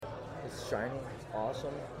It's shiny. It's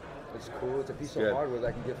awesome. It's cool. It's a piece of hardware that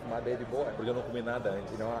I can give for my baby boy. Porque eu não comi nada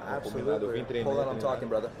antes. You know, Nada. Eu vim treinar. Hold on, I'm talking,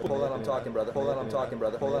 brother. Hold on, I'm talking, brother. Hold on, I'm talking,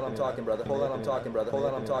 brother. Hold on, I'm talking, brother. Hold on, I'm talking, brother. Hold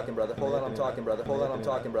on, I'm talking, brother. Hold on, I'm talking, brother. Hold on, I'm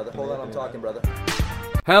talking, brother. Hold on, I'm talking, brother.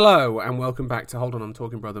 Hello and welcome back to Hold On, I'm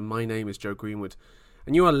Talking, Brother. My name is Joe Greenwood,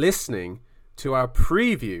 and you are listening to our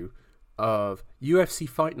preview of UFC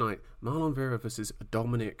Fight Night, Marlon Vera versus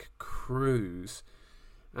Dominick Cruz.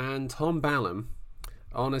 And Tom Ballum,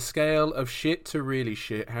 on a scale of shit to really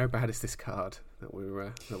shit, how bad is this card that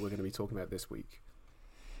we're going to be talking about this week?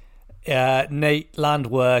 Nate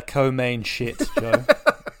Landwehr co-main shit, Joe.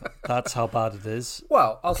 That's how bad it is.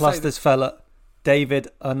 Well, Plus this fella, David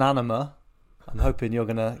Onanama. I'm hoping you're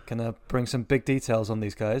gonna bring some big details on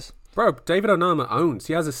these guys. Bro, David Onama owns.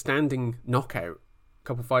 He has a standing knockout a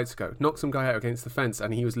couple of fights ago. Knocked some guy out against the fence,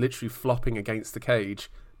 and he was literally flopping against the cage.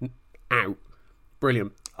 Out.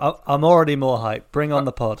 Brilliant. I'm already more hype. Bring on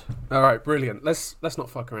the pod. All right, brilliant. Let's not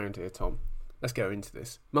fuck around here, Tom. Let's go into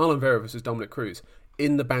this. Marlon Vera versus Dominick Cruz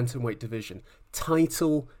in the bantamweight division.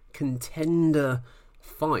 Title contender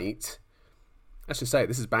fight. Let's just say it,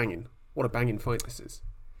 this is banging. What a banging fight this is.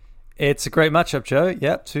 It's a great matchup, Joe.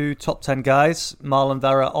 Yep, two top 10 guys. Marlon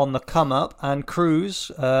Vera on the come up, and Cruz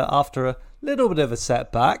after a little bit of a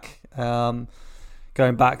setback,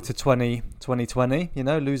 going back to 2020,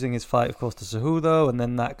 losing his fight, of course, to Cejudo, and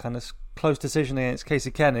then that kind of close decision against Casey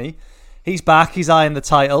Kenny. He's back. He's eyeing the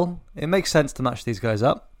title. It makes sense to match these guys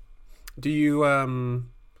up. Do you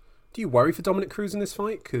worry for Dominick Cruz in this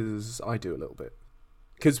fight? Because I do a little bit.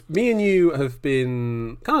 Because me and you have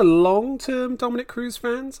been kind of long-term Dominick Cruz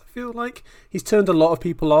fans, I feel like. He's turned a lot of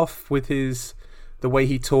people off with the way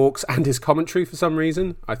he talks and his commentary for some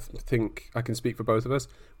reason. I think I can speak for both of us.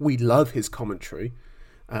 We love his commentary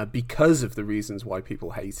because of the reasons why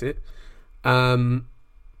people hate it.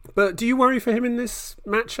 But do you worry for him in this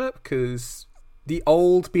matchup? Because the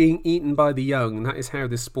old being eaten by the young, that is how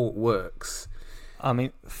this sport works. I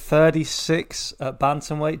mean, 36 at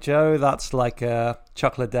bantamweight, Joe. That's like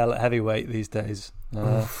Chuck Liddell at heavyweight these days.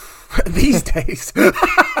 These days?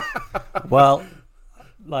 Well,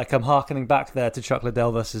 like I'm hearkening back there to Chuck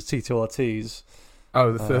Liddell versus Tito Ortiz.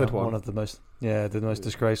 Oh, the third one. One of the most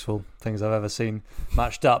disgraceful things I've ever seen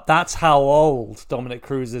matched up. That's how old Dominick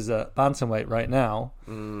Cruz is at bantamweight right now.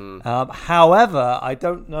 However, I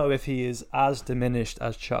don't know if he is as diminished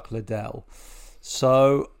as Chuck Liddell.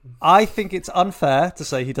 So I think it's unfair to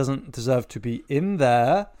say he doesn't deserve to be in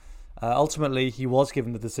there. Ultimately, he was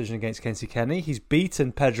given the decision against Casey Kenny. He's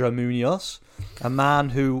beaten Pedro Munoz, a man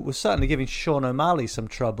who was certainly giving Sean O'Malley some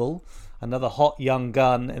trouble, another hot young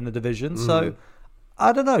gun in the division. So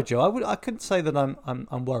I don't know, Joe. I couldn't say that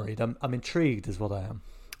I'm worried. I'm intrigued, is what I am.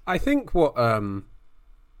 I think what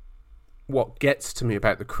gets to me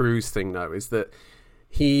about the Cruz thing, though, is that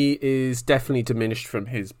he is definitely diminished from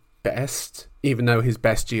his best, even though his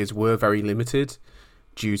best years were very limited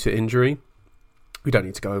due to injury. We don't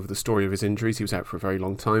need to go over the story of his injuries. He was out for a very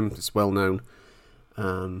long time. It's well-known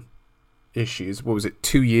issues. What was it,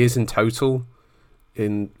 2 years in total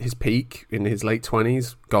in his peak, in his late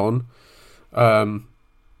 20s, gone. 3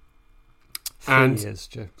 years,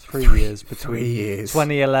 Joe. 3 years between 3 years.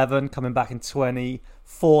 2011, coming back in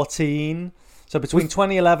 2014. So between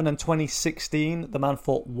 2011 and 2016, the man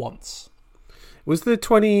fought once. Was the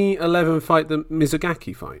 2011 fight the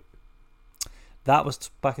Mizugaki fight? That was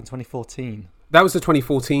back in 2014. That was the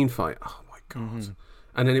 2014 fight. Oh, my God. Mm-hmm.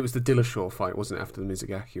 And then it was the Dillashaw fight, wasn't it, after the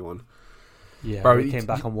Mizugaki one? Yeah, Bro, he came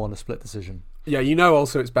back and won a split decision. Yeah,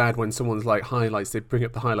 also it's bad when someone's like highlights, they bring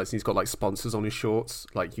up the highlights and he's got like sponsors on his shorts.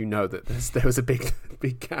 Like, that there was a big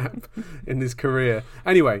gap in his career.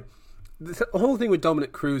 Anyway, the whole thing with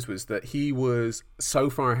Dominick Cruz was that he was so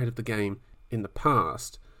far ahead of the game in the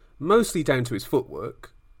past, mostly down to his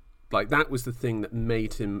footwork. Like, that was the thing that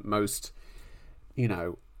made him most,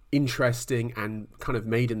 interesting and kind of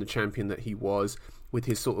made him the champion that he was, with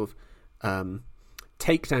his sort of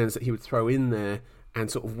takedowns that he would throw in there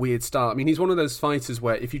and sort of weird style. I mean, he's one of those fighters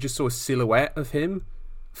where if you just saw a silhouette of him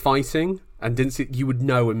fighting and didn't see, you would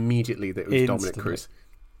know immediately that it was Dominick Cruz.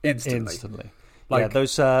 Instantly. Like, yeah,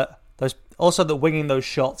 those also the winging those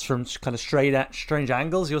shots from kind of strange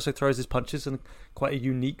angles. He also throws his punches in quite a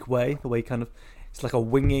unique way. The way it's like a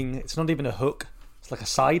winging. It's not even a hook. It's like a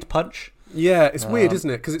side punch. Yeah, it's weird, isn't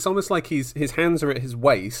it? Because it's almost like his hands are at his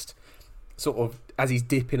waist, sort of as he's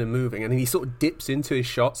dipping and moving, and then he sort of dips into his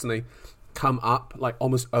shots, and they come up like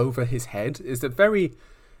almost over his head. It's a very,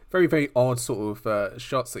 very, very odd sort of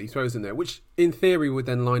shots that he throws in there, which in theory would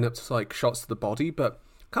then line up to like shots to the body, but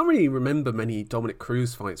I can't really remember many Dominick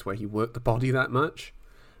Cruz fights where he worked the body that much.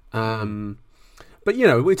 But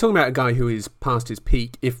we're talking about a guy who is past his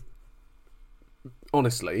peak, if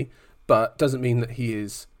honestly, but doesn't mean that he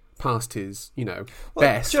is past his,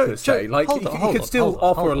 best, per se. Like, he could still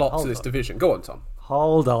offer a lot to this division. Go on, Tom.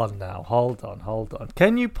 Hold on now. Hold on.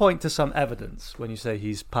 Can you point to some evidence when you say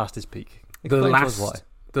he's past his peak? Explain to us why.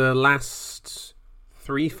 The last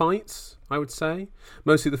 3 fights, I would say.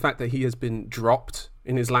 Mostly the fact that he has been dropped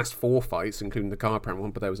in his last 4 fights, including the Garbrandt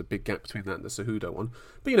one, but there was a big gap between that and the Cejudo one.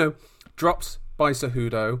 But, dropped by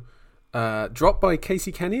Cejudo, dropped by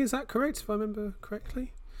Casey Kenny, is that correct, if I remember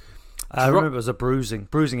correctly? I remember it was a bruising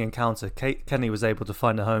encounter. Kenny was able to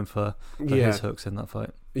find a home for his hooks in that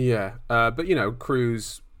fight. Yeah, but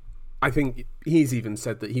Cruz, I think he's even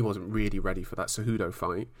said that he wasn't really ready for that Cejudo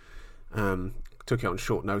fight. Took it on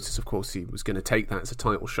short notice. Of course, he was going to take that as a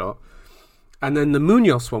title shot. And then the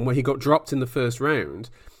Munoz one, where he got dropped in the first round,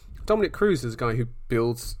 Dominic Cruz is a guy who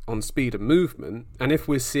builds on speed and movement. And if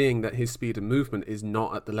we're seeing that his speed and movement is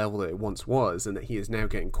not at the level that it once was, and that he is now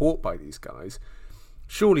getting caught by these guys,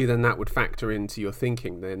 surely then that would factor into your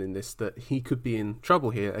thinking then in this, that he could be in trouble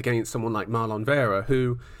here against someone like Marlon Vera,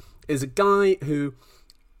 who is a guy who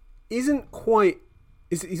isn't quite...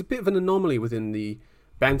 He's a bit of an anomaly within the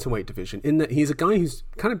bantamweight division, in that he's a guy who's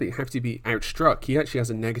kind of have to be outstruck. He actually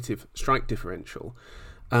has a negative strike differential.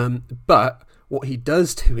 But what he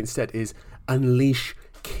does do instead is unleash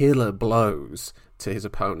killer blows to his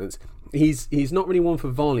opponents. He's not really one for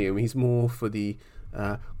volume. He's more for the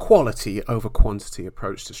quality over quantity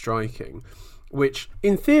approach to striking, which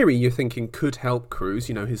in theory you're thinking could help Cruz,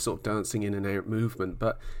 his sort of dancing in and out movement.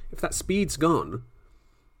 But if that speed's gone,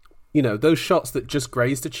 those shots that just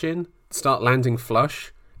graze the chin start landing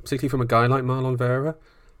flush, particularly from a guy like Marlon Vera.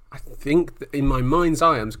 I think that in my mind's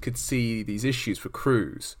eye, I could see these issues for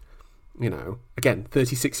Cruz. Again,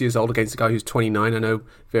 36 years old against a guy who's 29. I know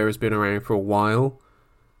Vera's been around for a while,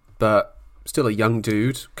 but still a young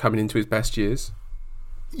dude coming into his best years.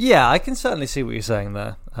 Yeah, I can certainly see what you're saying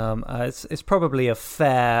there. It's probably a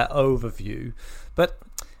fair overview, but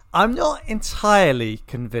I'm not entirely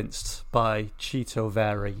convinced by Chito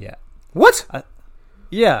Vera yet. What?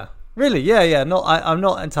 Yeah, really, yeah. I'm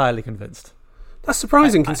not entirely convinced. That's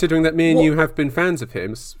surprising, considering that me and you have been fans of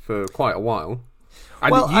him for quite a while.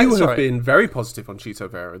 And you have been very positive on Chito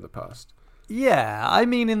Vera in the past. Yeah, I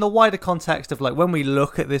mean, in the wider context of when we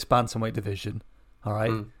look at this bantamweight division, all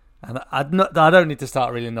right, and I don't need to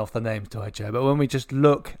start reeling off the names, do I, Joe? But when we just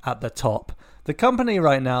look at the top, the company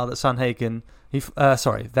right now that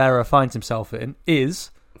Vera finds himself in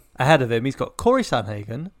is ahead of him. He's got Corey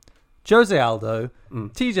Sanhagen, Jose Aldo,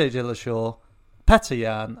 TJ Dillashaw, Petr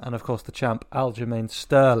Yan, and of course the champ Aljamain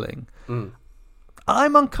Sterling.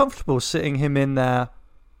 I'm uncomfortable sitting him in there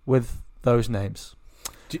with those names.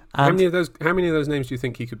 How many of those names do you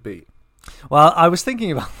think he could beat? Well, I was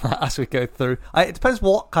thinking about that as we go through. It depends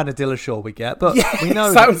what kind of Dillashaw we get, but we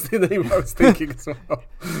know that was the name I was thinking as well.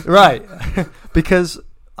 Right, because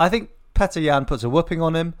I think Petr Yan puts a whooping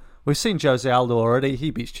on him. We've seen Jose Aldo already.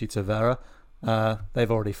 He beats Chito Vera.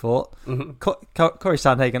 They've already fought. Corey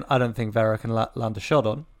Sanhagen, I don't think Vera can land a shot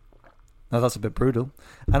on. No, that's a bit brutal.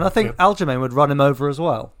 And I think Aljamain would run him over as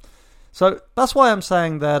well. So that's why I'm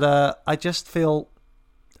saying that I just feel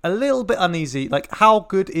a little bit uneasy. How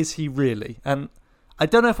good is he really? And I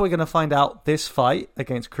don't know if we're going to find out this fight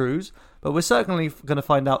against Cruz, but we're certainly going to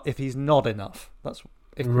find out if he's not enough. That's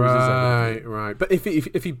if Cruz is right. But if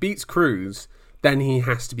he beats Cruz, then he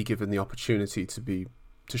has to be given the opportunity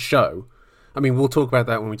to show. I mean, we'll talk about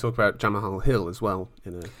that when we talk about Jamahal Hill as well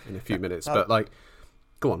in a few minutes. But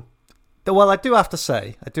go on. Well, I do have to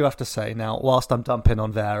say now, whilst I'm dumping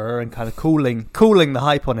on Vera and kind of cooling the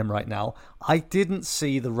hype on him right now, I didn't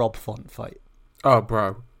see the Rob Font fight. Oh,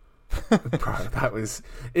 bro,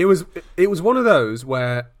 it was one of those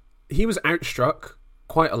where he was outstruck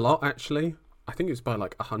quite a lot. Actually, I think it was by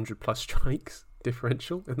 100+ strikes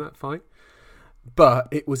differential in that fight, but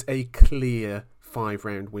it was a clear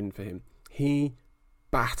 5-round win for him. He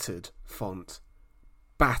battered Font,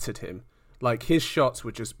 battered him. His shots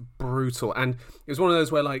were just brutal. And it was one of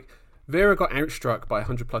those where, Vera got outstruck by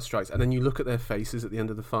 100+ strikes, and then you look at their faces at the end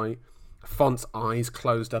of the fight. Font's eyes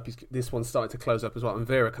closed up. This one started to close up as well, and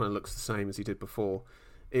Vera kind of looks the same as he did before.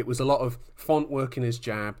 It was a lot of Font working his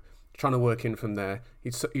jab, trying to work in from there.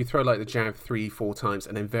 He'd throw, the jab 3-4 times,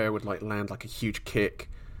 and then Vera would, land, a huge kick,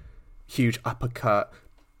 huge uppercut,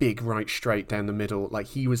 big right straight down the middle.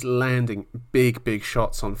 He was landing big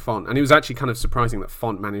shots on Font. And it was actually kind of surprising that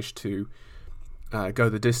Font managed to go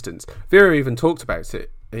the distance. Vera even talked about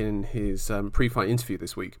it in his pre-fight interview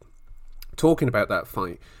this week, talking about that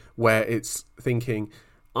fight where it's thinking,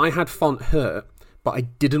 I had Font hurt, but I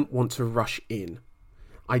didn't want to rush in.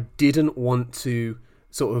 I didn't want to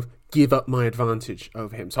sort of give up my advantage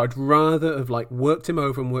over him. So I'd rather have like worked him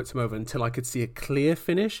over until I could see a clear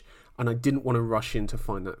finish, and I didn't want to rush in to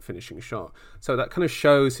find that finishing shot. So that kind of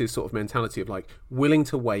shows his sort of mentality of like willing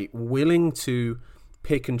to wait, willing to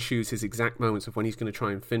pick and choose his exact moments of when he's going to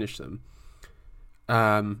try and finish them.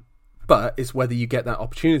 But it's whether you get that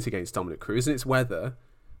opportunity against Dominic Cruz, and it's whether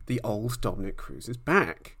the old Dominic Cruz is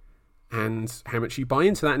back, and how much you buy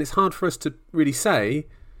into that. And it's hard for us to really say,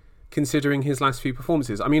 considering his last few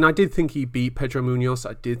performances. I mean, I did think he beat Pedro Munoz.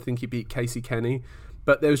 I did think he beat Casey Kenny.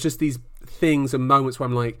 But there was just these things and moments where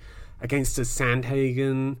I'm like, against a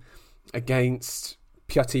Sandhagen, against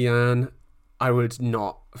Piotr Jan, I would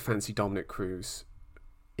not fancy Dominic Cruz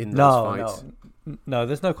in those fights. No,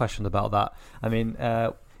 there's no question about that. I mean,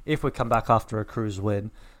 if we come back after a Cruz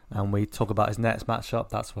win and we talk about his next matchup,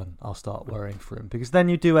 that's when I'll start worrying for him. Because then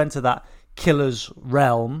you do enter that killer's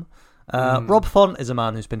realm. Rob Font is a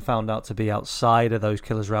man who's been found out to be outside of that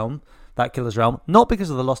killer's realm, not because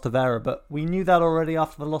of the loss to Vera, but we knew that already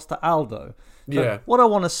after the loss to Aldo. So what I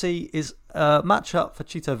want to see is a matchup for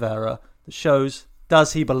Chito Vera that shows,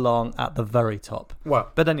 does he belong at the very top?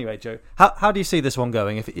 Well, but anyway, Joe, how do you see this one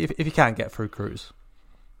going if you can't get through Cruz?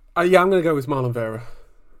 I'm going to go with Marlon Vera.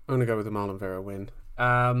 I'm going to go with the Marlon Vera win.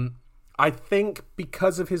 I think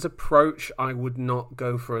because of his approach, I would not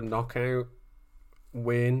go for a knockout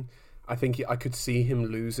win. I think I could see him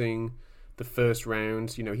losing the first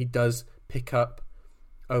round. You know, he does pick up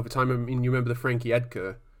over time. I mean, you remember the Frankie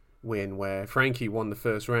Edgar win where Frankie won the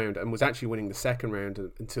first round and was actually winning the second round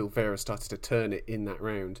until Vera started to turn it in that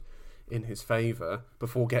round in his favour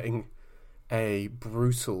before getting a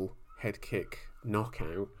brutal head kick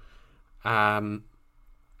knockout.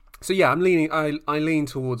 So yeah, I'm leaning. I lean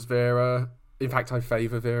towards Vera. In fact, I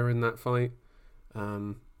favour Vera in that fight.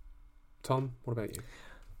 Tom, what about you?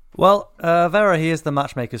 Well, Vera, he is the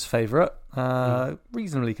matchmaker's favourite,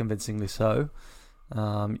 reasonably convincingly so.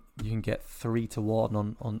 You can get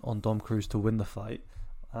 3-1 on Dom Cruz to win the fight.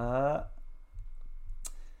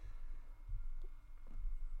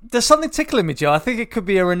 There's something tickling me, Joe. I think it could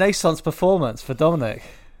be a renaissance performance for Dominic.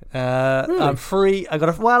 Really? I'm free. I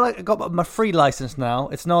got my free license now.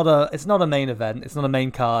 It's not a main event. It's not a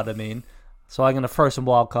main card. I mean, so I'm going to throw some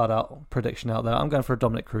wild card prediction out there. I'm going for a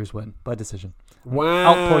Dominic Cruz win by decision.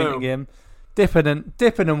 Wow! Outpointing him,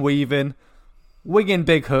 dipping and weaving, winging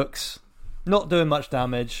big hooks, not doing much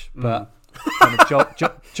damage, but kind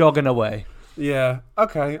of jogging away. Yeah.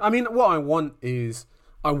 Okay. I mean, what I want is,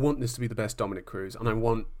 I want this to be the best Dominic Cruz, and I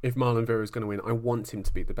want, if Marlon Vera is going to win, I want him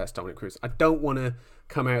to be the best Dominic Cruz. I don't want to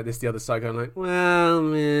come out this the other side going like, well,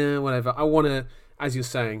 whatever. I want to, as you're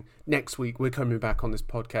saying, next week we're coming back on this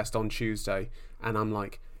podcast on Tuesday, and I'm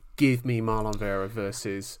like, give me Marlon Vera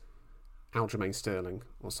versus Aljamain Sterling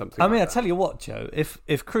or something. I mean, like I tell you what, Joe.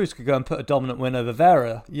 If Cruz could go and put a dominant win over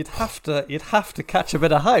Vera, you'd have to catch a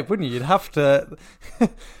bit of hype, wouldn't you? You'd have to.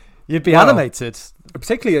 You'd be animated.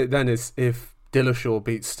 Particularly then, is if Dillashaw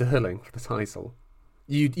beats Sterling for the title.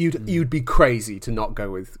 You'd be crazy to not go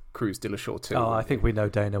with Cruz Dillashaw too. Oh, I think we know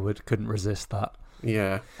Dana couldn't resist that.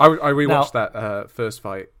 Yeah, I rewatched that first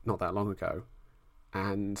fight not that long ago,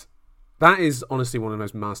 and that is honestly one of the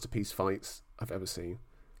most masterpiece fights I've ever seen.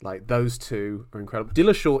 Like, those two are incredible.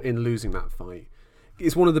 Dillashaw in losing that fight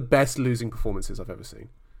is one of the best losing performances I've ever seen.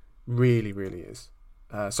 Really, really is.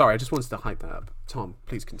 Sorry, I just wanted to hype that up. Tom,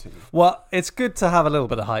 please continue. Well, it's good to have a little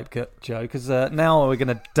bit of hype, Joe, because now we're going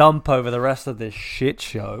to dump over the rest of this shit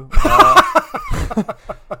show.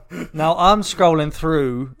 Now, I'm scrolling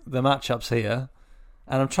through the matchups here,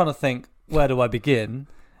 and I'm trying to think, where do I begin?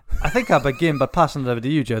 I think I begin by passing it over to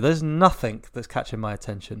you, Joe. There's nothing that's catching my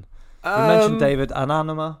attention. You mentioned David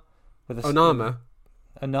Onama. Onama?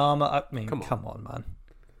 I mean, come on, man.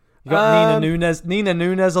 You got Nina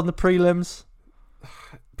Nunes on the prelims.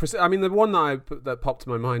 I mean, the one that popped to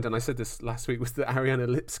my mind, and I said this last week, was the Ariana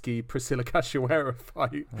Lipski Priscilla Cachoeira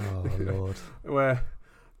fight. Oh Lord! Where,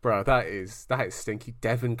 bro, that is stinky.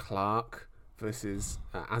 Devin Clark versus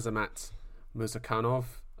Azamat Murzakanov.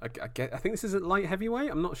 I think this is at light heavyweight.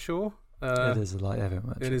 I'm not sure. It is at light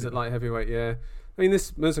heavyweight. It is at light heavyweight. Yeah. I mean,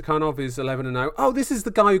 this Murzakanov is 11-0. Oh, this is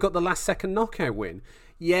the guy who got the last second knockout win.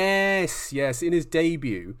 Yes. In his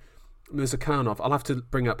debut, Murzakanov. I'll have to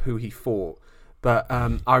bring up who he fought. But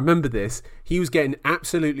I remember this. He was getting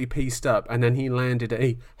absolutely pieced up, and then he landed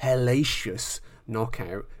a hellacious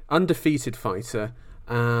knockout. Undefeated fighter.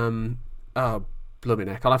 Blooming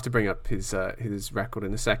heck. I'll have to bring up his record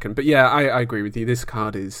in a second. But yeah, I agree with you. This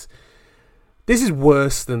is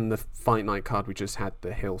worse than the Fight Night card we just had,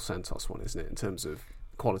 the Hill Santos one, isn't it, in terms of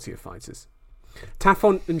quality of fighters?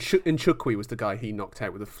 Tafon Nchukwi was the guy he knocked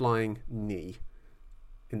out with a flying knee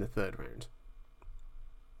in the third round.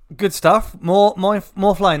 Good stuff. More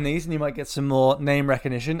flying these, and you might get some more name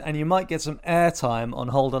recognition, and you might get some airtime on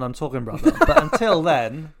Hold On, I'm Talking Brother. But until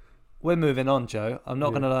then, we're moving on, Joe. I'm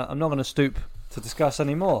not gonna stoop to discuss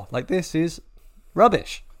any more. Like, this is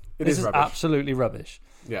rubbish. This is rubbish. Absolutely rubbish.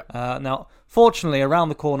 Yeah. Now, fortunately, around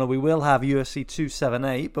the corner we will have UFC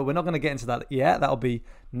 278, but we're not going to get into that yet. That'll be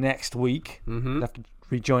next week. Mm-hmm. You'll have to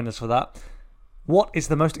rejoin us for that. What is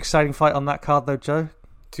the most exciting fight on that card, though, Joe?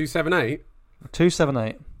 278.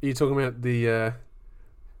 278. Are you talking about the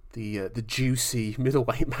juicy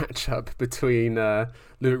middleweight matchup between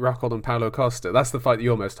Luke Rockhold and Paulo Costa? That's the fight that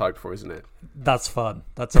you're most hyped for, isn't it? That's fun.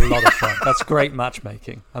 That's a lot of fun. That's great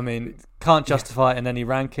matchmaking. I mean, can't justify it in any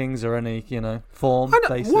rankings or any, form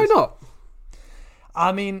basis. Why not?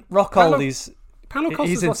 I mean, Rockhold Paulo Costa's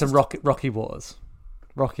he's in lost some his- rocky waters.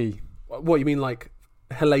 Rocky. What, you mean like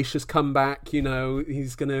hellacious comeback?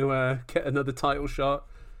 He's going to get another title shot?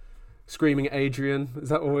 Screaming at Adrian? Is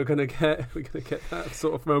that what we're going to get? We're going to get that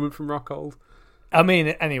sort of moment from Rockhold? I mean,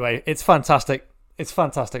 anyway, it's fantastic. It's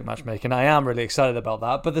fantastic matchmaking. I am really excited about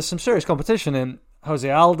that. But there's some serious competition in Jose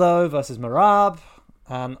Aldo versus Merab.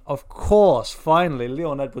 And, of course, finally,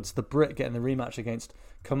 Leon Edwards, the Brit, getting the rematch against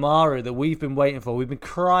Kamaru that we've been waiting for. We've been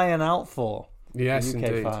crying out for. Yes, the UK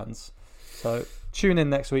indeed. fans. So tune in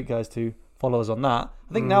next week, guys, to follow us on that.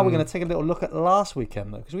 I think now we're going to take a little look at last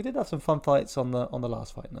weekend, though, because we did have some fun fights on the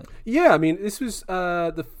last fight night. Yeah, I mean, this was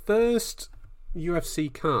the first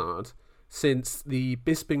UFC card since the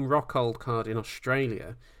Bisping Rockhold card in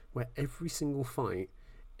Australia, where every single fight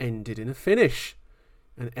ended in a finish.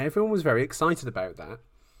 And everyone was very excited about that.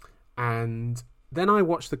 And then I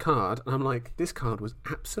watched the card, and I'm like, this card was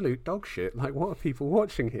absolute dog shit. Like, what are people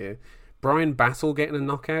watching here? Brian Battle getting a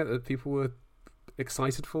knockout that people were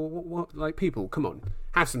excited for? What? Like, people, come on,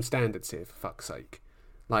 have some standards here, for fuck's sake.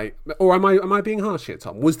 Like, or am I being harsh here,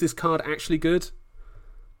 Tom? Was this card actually good?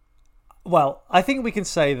 Well, I think we can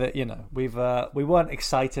say that we weren't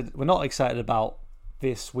excited. We're not excited about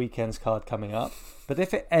this weekend's card coming up. But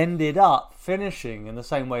if it ended up finishing in the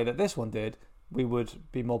same way that this one did, we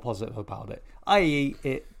would be more positive about it. I.e.,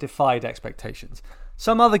 it defied expectations.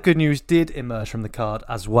 Some other good news did emerge from the card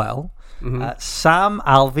as well. Mm-hmm. Sam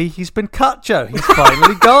Alvey, he's been cut, Joe. He's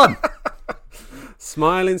finally gone.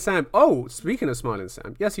 Smiling Sam. Oh, speaking of Smiling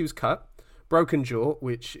Sam, yes, he was cut. Broken jaw,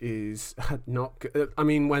 which is not good. I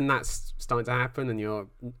mean, when that's starting to happen and you're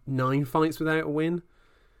 9 fights without a win,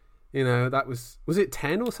 that was it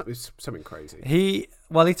 10 or something crazy? He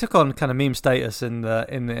took on kind of meme status in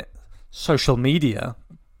the social media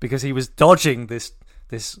because he was dodging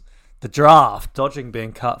the draft, dodging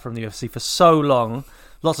being cut from the UFC for so long.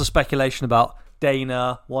 Lots of speculation about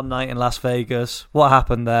Dana, one night in Las Vegas, what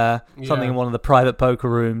happened there, something in one of the private poker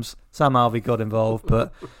rooms. Sam Alvey got involved,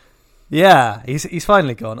 but yeah, he's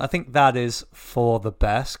finally gone. I think that is for the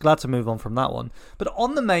best. Glad to move on from that one. But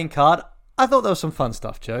on the main card, I thought there was some fun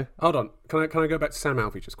stuff, Joe. Hold on, can I go back to Sam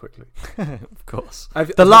Alvey just quickly? Of course.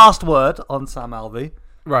 The last word on Sam Alvey.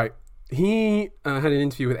 Right. He had an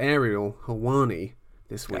interview with Ariel Helwani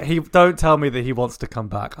this week. Don't tell me that he wants to come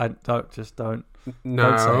back. Don't.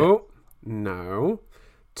 No.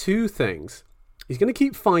 2 things. He's going to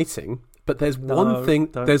keep fighting, but there's one thing.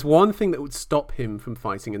 Don't. There's one thing that would stop him from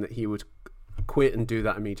fighting, and that he would quit and do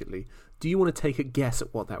that immediately. Do you want to take a guess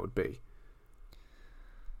at what that would be?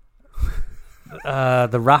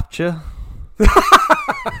 The Rapture.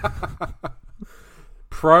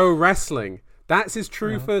 Pro wrestling. That's his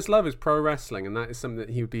true first love, is pro wrestling, and that is something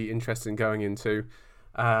that he would be interested in going into.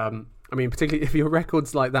 I mean, particularly if your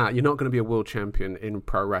record's like that, you're not going to be a world champion in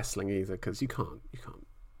pro wrestling either, because you can't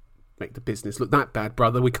make the business look that bad,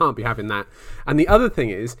 brother. We can't be having that. And the other thing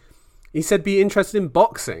is, he said be interested in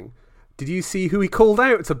boxing. Did you see who he called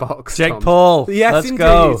out to box? Jake Tom? Paul. Yes, Let's indeed.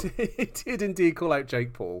 go. He did indeed call out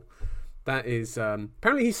Jake Paul. That is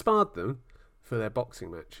apparently he sparred them for their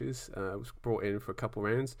boxing matches. Was brought in for a couple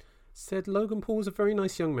rounds. Said Logan Paul was a very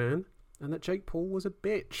nice young man, and that Jake Paul was a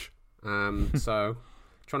bitch. So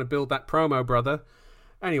trying to build that promo, brother.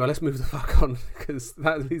 Anyway, let's move the fuck on, because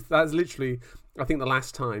that's literally, I think, the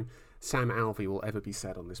last time Sam Alvey will ever be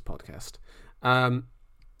said on this podcast.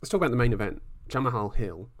 Let's talk about the main event. Jamahal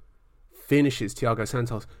Hill finishes Thiago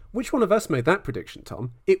Santos. Which one of us made that prediction,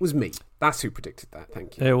 Tom? It was me. That's who predicted that.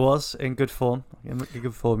 Thank you. It was in good form. In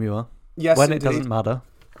good form you are. Yes, when indeed. it doesn't matter.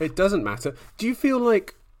 It doesn't matter. Do you feel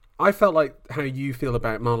like, I felt like how you feel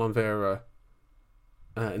about Marlon Vera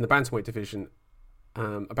in the bantamweight division,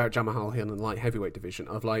 about Jamahal Hill in the light heavyweight division,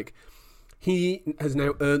 of like, he has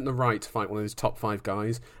now earned the right to fight one of those top 5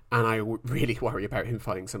 guys, and I really worry about him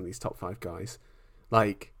fighting some of these top 5 guys,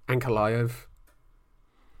 like Ankalaev,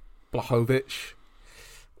 Blachowicz,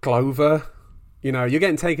 Glover. You know, you're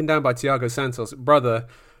getting taken down by Thiago Santos, brother.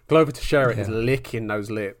 Glover Teixeira is Yeah. licking those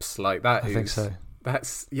lips like that. I think so.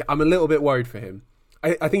 That's. Yeah, I'm a little bit worried for him.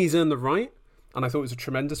 I think he's earned the right, and I thought it was a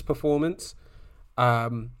tremendous performance.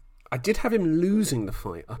 I did have him losing the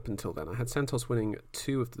fight up until then. I had Santos winning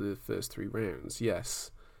 2 of the first 3 rounds.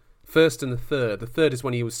 Yes. First and the third. The third is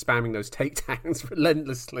when he was spamming those takedowns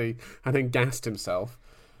relentlessly and then gassed himself.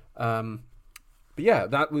 But yeah,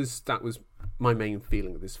 that was my main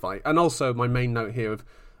feeling of this fight. And also my main note here of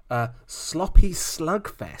sloppy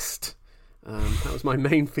slugfest. That was my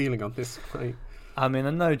main feeling on this fight. I mean, I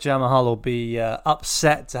know Jamahal will be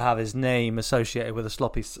upset to have his name associated with a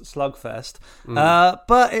sloppy slugfest,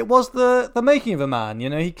 but it was the making of a man. You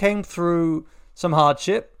know, he came through some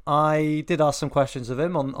hardship. I did ask some questions of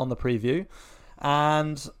him on the preview,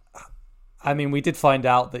 and I mean, we did find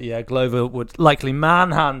out that Glover would likely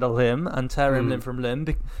manhandle him and tear him limb from limb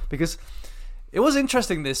because it was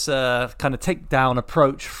interesting, this kind of takedown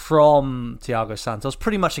approach from Thiago Santos,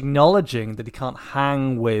 pretty much acknowledging that he can't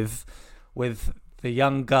hang with the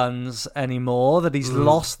young guns anymore, that he's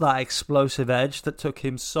lost that explosive edge that took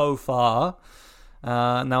him so far.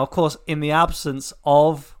 Now, of course, in the absence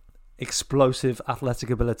of explosive athletic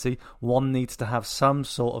ability, one needs to have some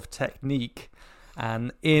sort of technique.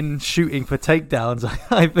 And in shooting for takedowns,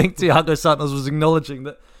 I think Thiago Santos was acknowledging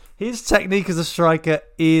that his technique as a striker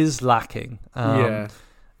is lacking. And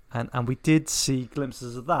we did see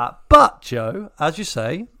glimpses of that. But, Joe, as you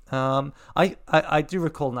say, I do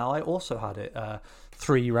recall now, I also had it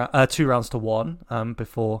 2 rounds to 1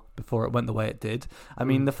 before it went the way it did. I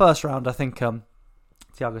mean, the first round, I think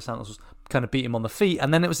Thiago Santos was kind of beat him on the feet,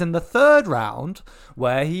 and then it was in the third round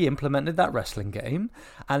where he implemented that wrestling game,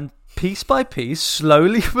 and piece by piece,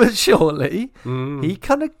 slowly but surely, he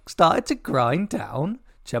kind of started to grind down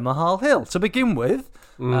Jamahal Hill. To begin with,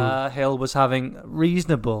 Hill was having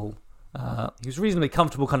reasonably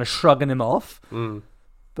comfortable kind of shrugging him off.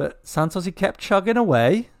 But Santos, he kept chugging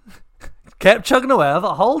away. I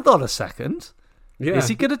thought, hold on a second. Yeah. Is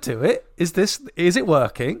he going to do it? Is it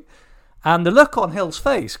working? And the look on Hill's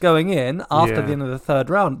face going in after the end of the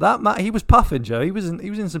third round, he was puffing, Joe. He was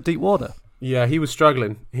in some deep water. Yeah, he was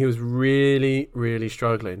struggling. He was really, really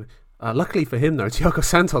struggling. Luckily for him, though, Thiago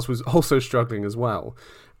Santos was also struggling as well.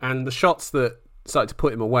 And the shots that started to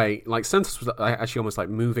put him away, like Santos was actually almost like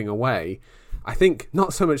moving away. I think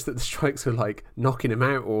not so much that the strikes are like knocking him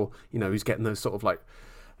out, or he's getting those sort of like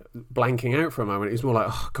blanking out for a moment. He's more like,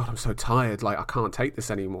 oh god, I'm so tired, like I can't take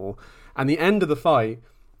this anymore. And the end of the fight,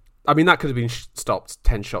 I mean, that could have been stopped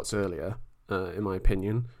 10 shots earlier, in my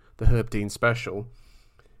opinion. The Herb Dean special,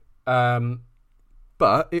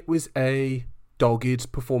 but it was a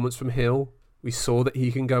dogged performance from Hill. We saw that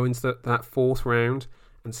he can go into that fourth round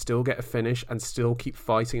and still get a finish and still keep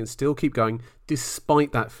fighting and still keep going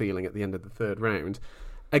despite that feeling at the end of the third round.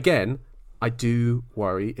 Again, I do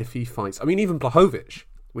worry if he fights. I mean, even Blachowicz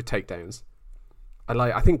with takedowns.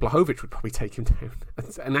 I think Blachowicz would probably take him down.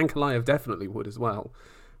 And Ankalaev definitely would as well.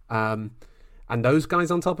 And those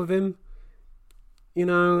guys on top of him,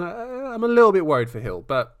 I'm a little bit worried for Hill,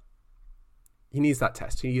 but he needs that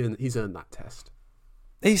test. He's earned that test.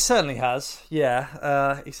 He certainly has.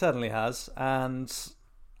 Yeah, he certainly has. And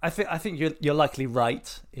I think you're likely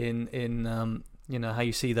right in how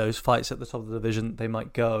you see those fights at the top of the division. They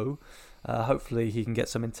might go. Hopefully, he can get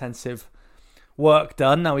some intensive work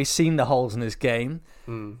done. Now he's seen the holes in his game.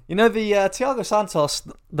 The Thiago Santos,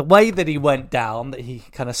 the way that he went down, that he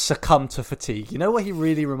kind of succumbed to fatigue. You know what he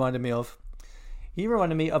really reminded me of? He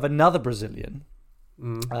reminded me of another Brazilian,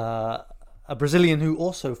 a Brazilian who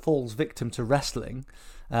also falls victim to wrestling.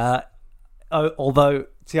 Although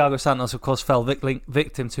Thiago Santos, of course, fell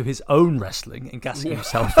victim to his own wrestling and gassing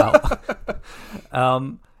himself out.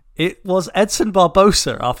 It was Edson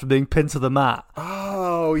Barbosa after being pinned to the mat.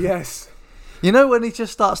 Oh, yes. You know when he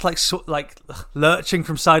just starts like lurching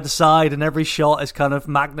from side to side, and every shot is kind of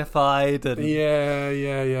magnified, and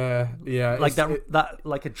yeah. Like that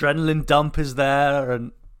like adrenaline dump is there,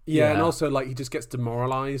 and and also like he just gets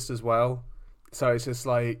demoralized as well. So it's just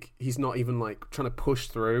like he's not even like trying to push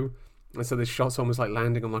through, and so this shot's almost like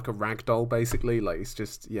landing on like a rag doll, basically. Like it's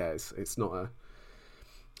just it's not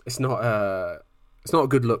a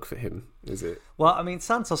good look for him, is it? Well, I mean,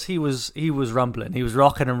 Santos, he was rumbling, he was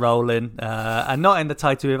rocking and rolling, and not in the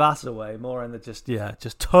Taito Ivasa way, more in the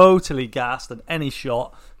just totally gassed, and any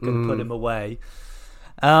shot could put him away.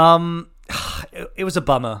 It was a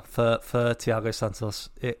bummer for Thiago Santos.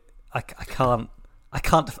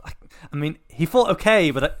 I mean, he fought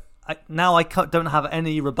okay, but I don't have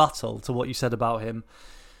any rebuttal to what you said about him,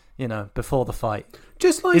 before the fight.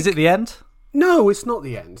 Just like, is it the end? No, it's not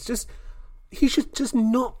the end. It's just, he should just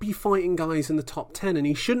not be fighting guys in the top 10, and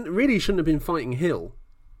he shouldn't have been fighting Hill,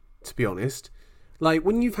 to be honest. Like,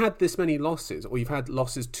 when you've had this many losses, or you've had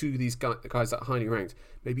losses to these guys that are highly ranked,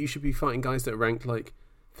 maybe you should be fighting guys that are ranked like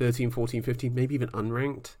 13, 14, 15, maybe even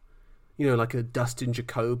unranked. You know, like a Dustin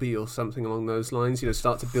Jacoby or something along those lines. You know,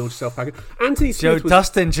 start to build yourself back. Anthony Smith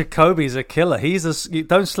Dustin Jacoby's a killer.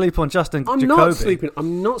 Don't sleep on Justin Jacoby.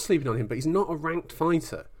 I'm not sleeping on him, but he's not a ranked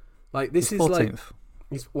fighter. Like, this is 14th.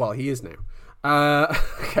 Like... he is now.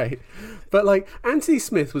 Okay. But, like, Anthony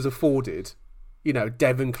Smith was afforded, you know,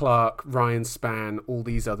 Devin Clark, Ryan Spann, all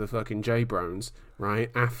these other fucking J-Brons,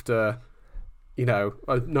 right? After... You know,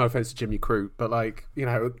 no offense to Jimmy Crute, but, like, you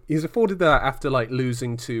know, he's afforded that after, like,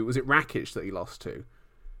 losing to... Was it Rakic that he lost to?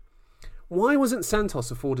 Why wasn't Santos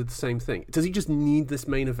afforded the same thing? Does he just need this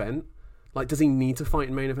main event? Like, does he need to fight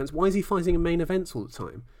in main events? Why is he fighting in main events all the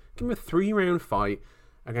time? Give him a 3-round fight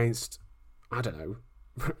against, I don't know,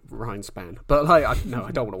 Ryan Spann. But, like, I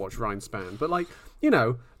don't want to watch Ryan Spann. But, like, you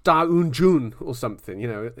know, Da Un Jun or something, you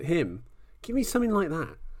know, him. Give me something like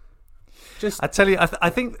that. I tell you, I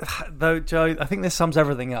think, though, Joe, I think this sums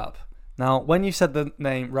everything up. Now, when you said the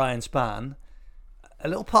name Ryan Spann, a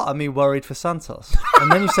little part of me worried for Santos.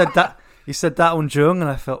 And then you said Da Un Jung, and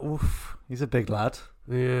I felt, oof, he's a big lad.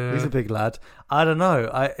 Yeah. He's a big lad. I don't know.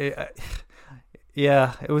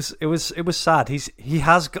 Yeah, it was sad.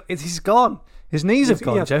 He's gone. His knees have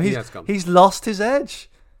gone, Joe. He's lost his edge.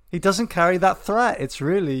 He doesn't carry that threat. It's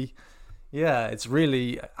really... Yeah,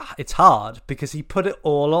 it's hard because he put it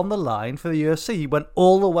all on the line for the UFC. He went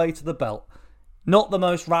all the way to the belt. Not the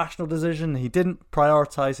most rational decision. He didn't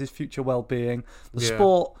prioritise his future well-being. The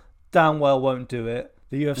sport damn well won't do it.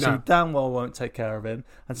 The UFC damn well won't take care of him.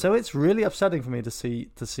 And so it's really upsetting for me to see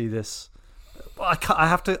this. I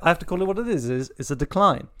have to call it what it is. It's a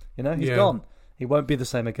decline. You know, he's gone. He won't be the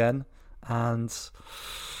same again. And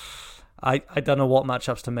I don't know what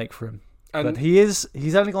matchups to make for him. But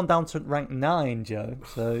he's only gone down to rank 9, Joe.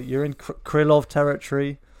 So you're in Krylov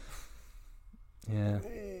territory. Yeah.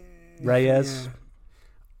 Reyes.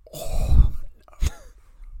 Yeah. Oh,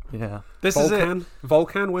 no. Yeah. This is it.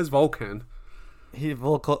 Volkan? Where's Volkan?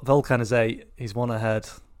 Volkan is 8. He's 1 ahead.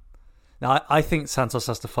 Now, I think Santos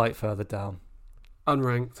has to fight further down.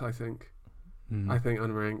 Unranked, I think. I think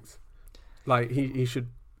unranked. Like, he should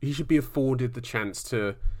be afforded the chance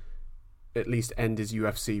to at least end his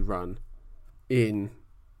UFC run in,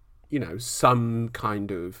 you know, some kind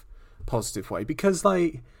of positive way. Because,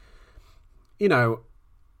 like, you know,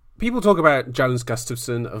 people talk about Jones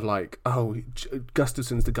Gustafsson of like, oh,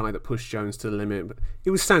 Gustafsson's the guy that pushed Jones to the limit. But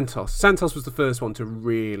it was Santos. Santos was the first one to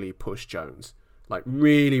really push Jones. Like,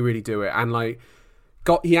 really, really do it. And, like,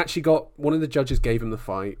 he actually got, one of the judges gave him the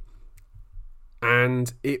fight.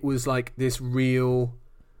 And it was, like, this real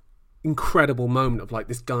incredible moment of, like,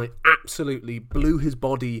 this guy absolutely blew his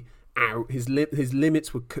body out. His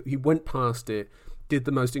limits were, he went past it, did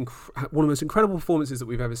the most one of the most incredible performances that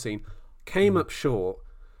we've ever seen, came up short,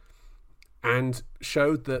 and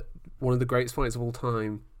showed that one of the greatest fighters of all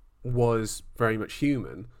time was very much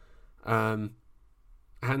human. And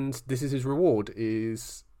this is his reward,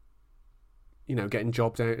 is, you know, getting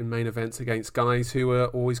jobbed out in main events against guys who are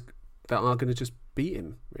going to just beat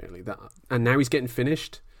him, really. And now he's getting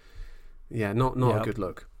finished. Yeah, not a good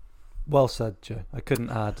look. Well said, Joe. I couldn't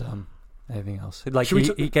add anything else. Like,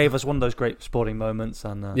 he gave us one of those great sporting moments,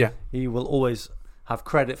 and he will always have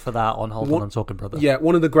credit for that on Hold On, I'm Talking, Brother. Yeah,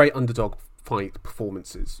 one of the great underdog fight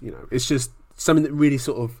performances. You know, it's just something that really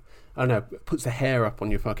sort of, I don't know, puts the hair up on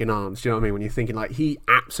your fucking arms. Do you know what I mean? When you're thinking, like, he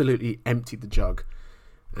absolutely emptied the jug,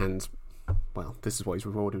 and, well, this is what he's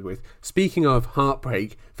rewarded with. Speaking of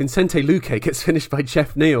heartbreak, Vicente Luque gets finished by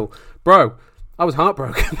Jeff Neal. Bro, I was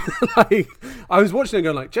heartbroken. Like, I was watching it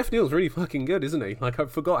going, like, Jeff Neal's really fucking good, isn't he? Like, I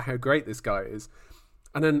forgot how great this guy is.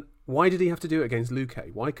 And then, why did he have to do it against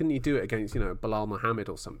Luque? Why couldn't he do it against, you know, Bilal Muhammad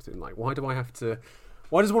or something? Like, why does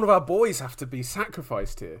one of our boys have to be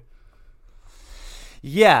sacrificed here?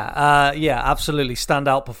 Yeah, absolutely.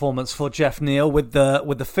 Standout performance for Jeff Neal with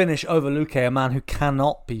the finish over Luque, a man who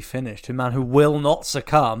cannot be finished, a man who will not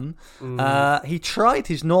succumb. He tried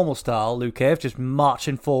his normal style, Luque, of just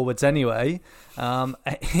marching forwards anyway.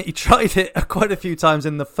 He tried it quite a few times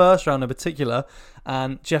in the first round in particular,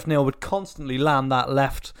 and Jeff Neal would constantly land that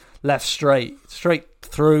left straight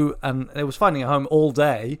through, and it was finding a home all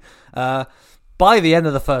day. By the end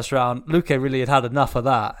of the first round, Luque really had enough of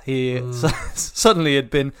that. He suddenly had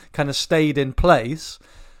been kind of stayed in place.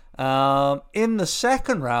 In the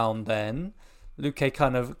second round then, Luque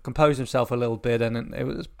kind of composed himself a little bit, and it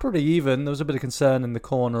was pretty even. There was a bit of concern in the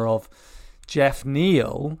corner of Jeff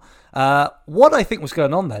Neal. What I think was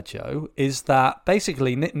going on there, Joe, is that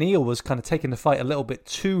basically Neal was kind of taking the fight a little bit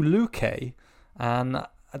to Luque, and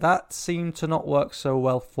that seemed to not work so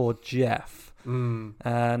well for Jeff.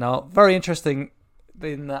 Now, very interesting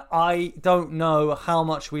in that I don't know how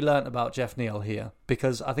much we learnt about Jeff Neal here,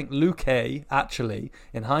 because I think Luque, actually,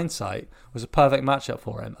 in hindsight, was a perfect matchup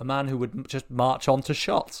for him. A man who would just march on to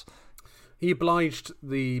shots. He obliged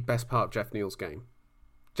the best part of Jeff Neal's game.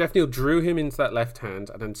 Jeff Neal drew him into that left hand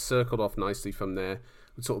and then circled off nicely from there.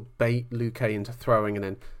 Would sort of bait Luque into throwing and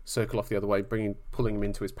then circle off the other way, pulling him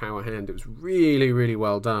into his power hand. It was really, really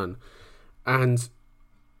well done. And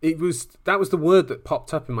that was the word that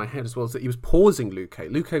popped up in my head as well, is that he was pausing Luque.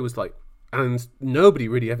 Luque was like, and nobody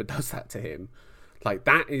really ever does that to him. Like,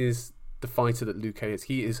 that is the fighter that Luque is.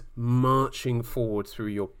 He is marching forward through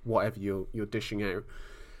your whatever you're dishing out.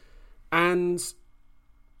 And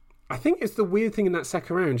I think it's the weird thing in that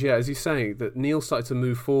second round, yeah, as you say, that Neal started to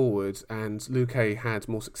move forward and Luque had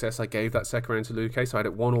more success. I gave that second round to Luque, so I had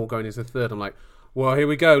it 1-1 going into the third. I'm like, well, here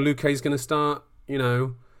we go. Luque's going to start,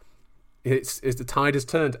 it's the tide has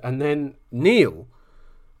turned. And then Neal,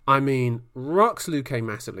 rocks Luque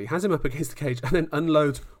massively, has him up against the cage, and then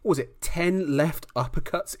unloads, 10 left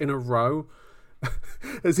uppercuts in a row?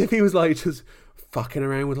 As if he was like just fucking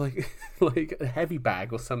around with like a heavy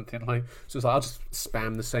bag or something. So it's like, I'll just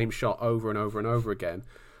spam the same shot over and over and over again.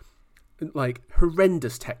 Like,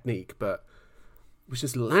 horrendous technique, but was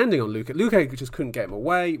just landing on Luque. Luque just couldn't get him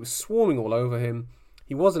away. He was swarming all over him.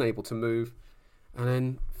 He wasn't able to move, and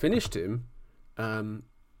then finished him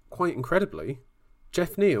quite incredibly.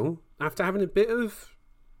 Jeff Neal, after having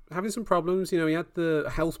some problems, he had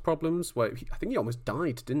the health problems where I think he almost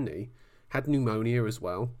died, didn't he? Had pneumonia as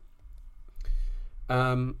well.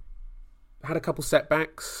 Had a couple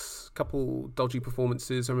setbacks, couple dodgy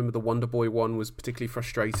performances. I remember the Wonder Boy one was particularly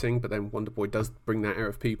frustrating, but then Wonder Boy does bring that out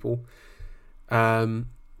of people. But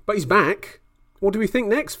he's back. What do we think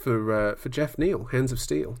next for Jeff Neal, Hands of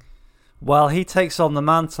Steel? Well, he takes on the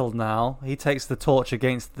mantle now. He takes the torch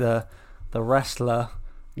against the wrestler.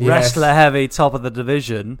 Yes. Wrestler heavy, top of the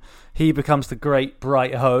division. He becomes the great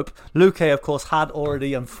bright hope. Luque, of course, had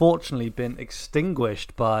already unfortunately been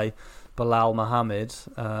extinguished by Bilal Muhammad.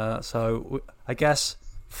 So I guess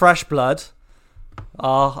fresh blood.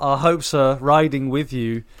 Our hopes are riding with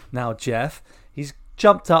you now, Jeff. He's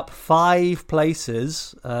jumped up 5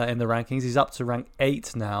 places in the rankings. He's up to rank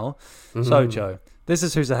 8 now. Mm-hmm. So, Joe, this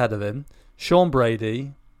is who's ahead of him. Sean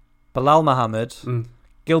Brady, Bilal Muhammad,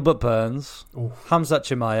 Gilbert Burns, Khamzat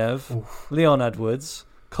Chimaev, Leon Edwards,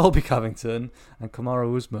 Colby Covington, and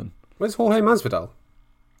Kamaru Usman. Where's Jorge Masvidal?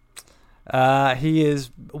 He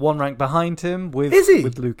is 1 rank behind him with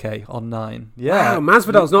Luque on 9. Yeah, wow,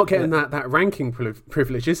 Masvidal's not getting that ranking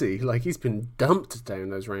privilege, is he? Like, he's been dumped down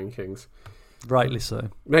those rankings. Rightly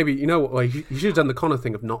so. Maybe, you know what? Well, you should have done the Conor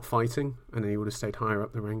thing of not fighting, and then he would have stayed higher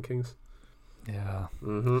up the rankings. Yeah.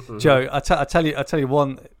 Joe, I tell you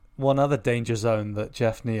one other danger zone that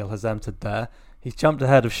Jeff Neal has entered there. He's jumped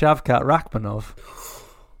ahead of Shavkat Rakhmonov.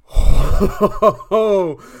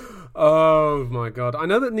 Oh my god. I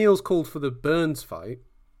know that Neal's called for the Burns fight,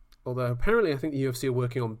 although apparently I think the UFC are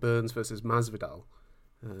working on Burns versus Masvidal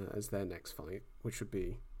as their next fight, which would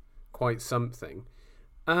be quite something.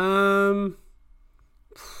 I'd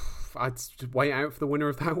just wait out for the winner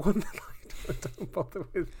of that one. I don't bother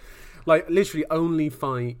with, like, literally only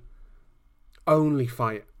fight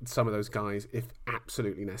some of those guys if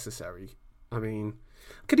absolutely necessary. I mean,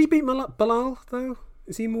 could he beat Bilal though?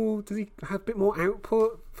 Does he have a bit more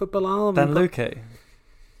output for Bilal than Luque?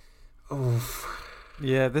 Oh,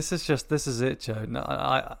 yeah. This is it, Joe. No,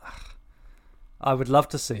 I would love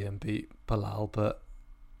to see him beat Bilal, but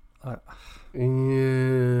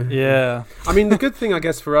yeah. I mean, the good thing, I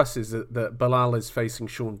guess, for us is that Bilal is facing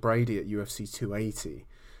Sean Brady at UFC 280.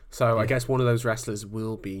 So I guess one of those wrestlers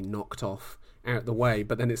will be knocked off out the way.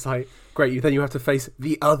 But then it's like, great, then you have to face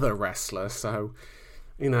the other wrestler. So,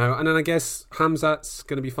 and then I guess Khamzat's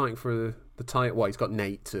going to be fighting for the title. Well, he's got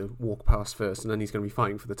Nate to walk past first, and then he's going to be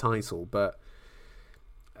fighting for the title. But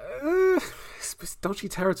it's dodgy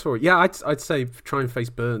territory. Yeah, I'd say try and face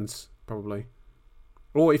Burns, probably.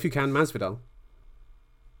 Or if you can, Masvidal.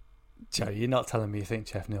 Joe, you're not telling me you think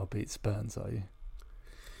Jeff Neal beats Burns, are you?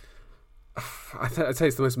 I'd say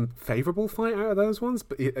it's the most favourable fight out of those ones,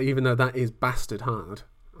 but even though that is bastard hard,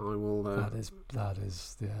 I will. That is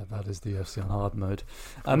the UFC on hard mode.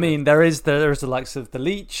 I mean, there is the likes of the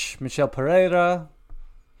Leech, Michel Pereira.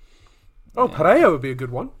 Oh, yeah. Pereira would be a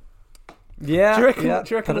good one. Yeah. Do you reckon, yeah. do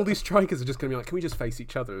you reckon all these strikers are just going to be like, can we just face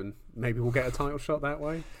each other and maybe we'll get a title shot that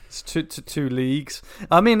way? It's two leagues.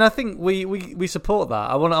 I mean, I think we support that.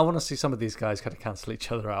 I want to see some of these guys kind of cancel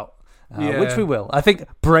each other out, which we will. I think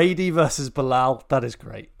Brady versus Bilal, that is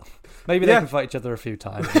great. Maybe they can fight each other a few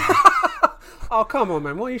times. Oh, come on,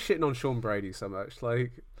 man. Why are you shitting on Sean Brady so much?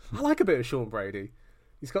 Like, I like a bit of Sean Brady.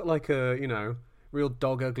 He's got like a, real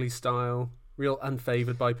dog ugly style, real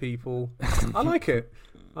unfavoured by people. I like it.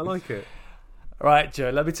 Right, Joe,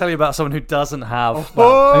 let me tell you about someone who doesn't have...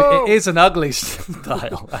 Oh! It is an ugly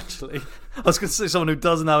style, actually. I was going to say someone who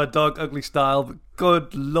doesn't have a dog ugly style, but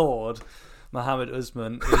good Lord, Mohammed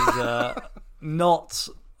Usman is not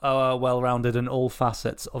well-rounded in all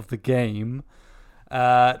facets of the game.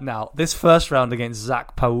 Now, this first round against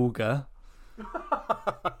Zach Pauga...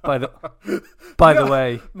 By the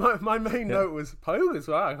way, my main note was Pauga's.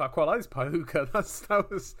 Wow, I quite like Pauga.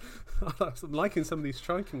 I'm liking some of these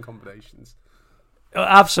striking combinations.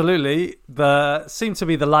 Absolutely, seemed to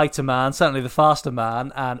be the lighter man, certainly the faster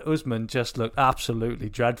man, and Usman just looked absolutely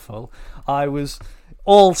dreadful. I was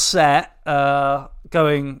all set,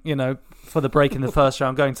 going, for the break in the first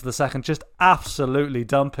round, going to the second, just absolutely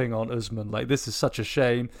dumping on Usman. Like, this is such a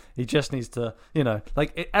shame. He just needs to,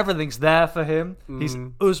 everything's there for him. He's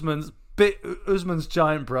Usman's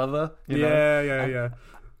giant brother. Yeah.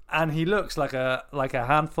 And he looks like a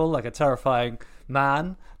handful, like a terrifying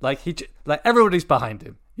man. Like everybody's behind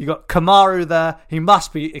him. You got Kamaru there. He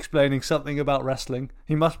must be explaining something about wrestling.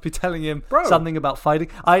 He must be telling him something about fighting.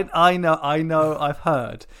 I know. I've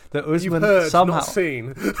heard that Usman You've heard, somehow not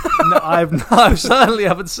seen. No, I certainly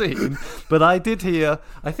haven't seen, but I did hear.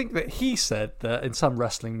 I think that he said that in some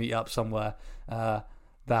wrestling meetup somewhere that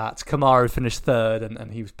Kamaru finished third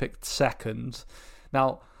and he was picked second.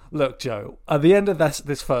 Now, look, Joe, at the end of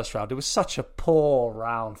this first round, it was such a poor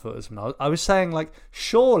round for Usman. I was saying, like,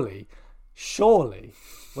 surely,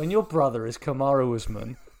 when your brother is Kamaru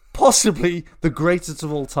Usman, possibly the greatest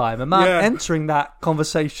of all time, a man entering that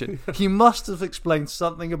conversation, he must have explained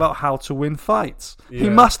something about how to win fights. He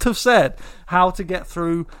must have said how to get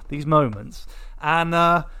through these moments.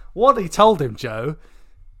 And what he told him, Joe,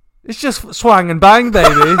 it's just swang and bang,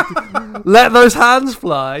 baby. Let those hands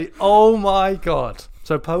fly. Oh, my God.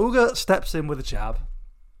 So Pauga steps in with a jab.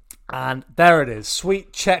 And there it is.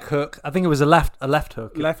 Sweet check hook. I think it was a left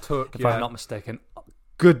hook. Left hook, if I'm not mistaken.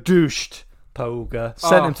 Good douched Pauga.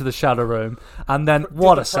 Sent him to the shadow room. And then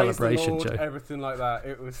what a celebration, Lord, Joe. Everything like that.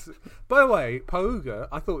 It was. By the way, Pauga,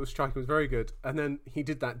 I thought the striking was very good. And then he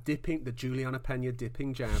did the Juliana Pena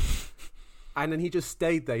dipping jab. And then he just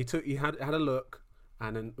stayed there. He had a look.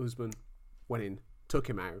 And then Usman went in. Took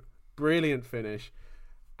him out. Brilliant finish.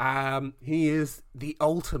 He is the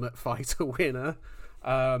ultimate fighter winner.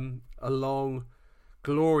 A long,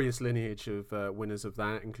 glorious lineage of winners of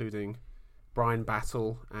that, including Brian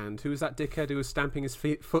Battle, and who was that dickhead who was stamping his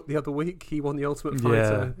foot the other week? He won the Ultimate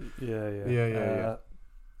Fighter. Yeah.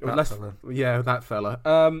 That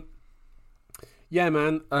fella. Yeah,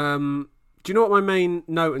 man. Do you know what my main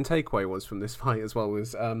note and takeaway was from this fight as well?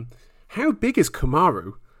 Was how big is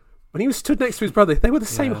Kamaru? When he was stood next to his brother, they were the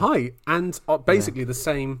same height and basically the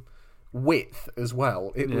same width as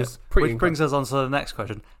well. It was pretty. Which brings us on to the next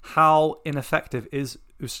question: how ineffective is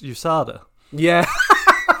USADA? Yeah.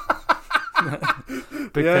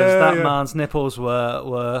 Because that man's nipples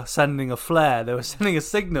were sending a flare. They were sending a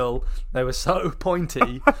signal. They were so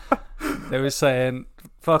pointy. They were saying,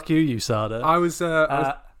 "Fuck you, USADA." I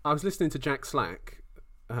was listening to Jack Slack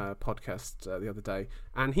podcast the other day,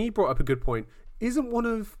 and he brought up a good point. Isn't one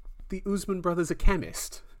of the Usman brothers a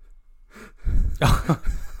chemist?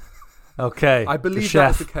 Okay, I believe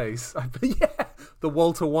that's the case. The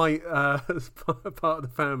Walter White part of the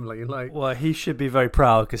family. Like, well, he should be very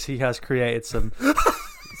proud because he has created some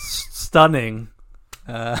stunning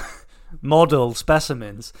model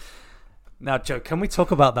specimens. Now, Joe, can we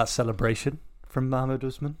talk about that celebration from Mohammed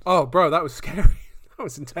Usman? Oh, bro, that was scary. That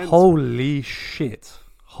was intense. Holy shit!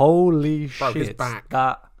 Bro, his back.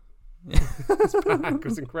 His back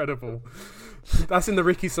was incredible. That's in the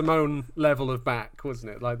Ricky Simone level of back,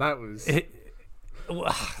 wasn't it? Like, that was...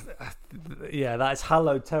 Yeah, that's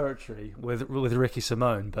hallowed territory with Ricky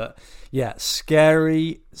Simone. But yeah,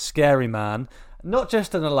 scary man. Not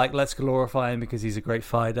just in a let's glorify him because he's a great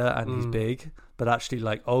fighter and he's big, but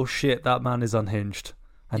actually oh shit, that man is unhinged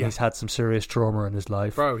and he's had some serious trauma in his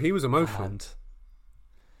life. Bro, he was emotional.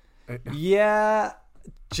 Yeah,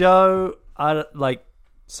 Joe,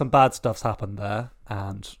 some bad stuff's happened there,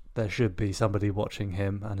 and there should be somebody watching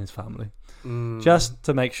him and his family just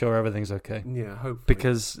to make sure everything's okay. Yeah, hopefully.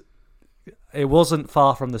 Because it wasn't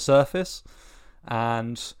far from the surface,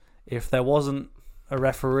 and if there wasn't a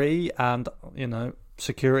referee and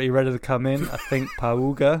security ready to come in, I think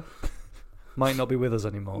Pauga might not be with us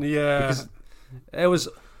anymore. Yeah, because it was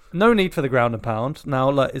no need for the ground and pound. Now,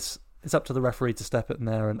 like, it's up to the referee to step in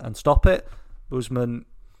there and stop it. Usman,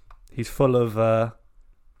 he's full of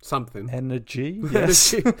something energy,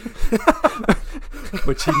 yes,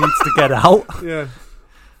 which he needs to get out. Yeah,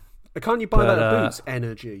 can't you buy that at Boots?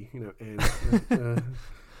 Energy, and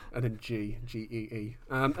then G-E-E.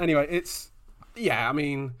 Anyway, it's I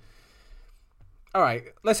mean, all right.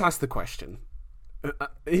 Let's ask the question: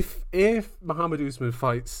 if Muhammad Usman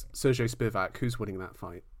fights Sergey Spivak, who's winning that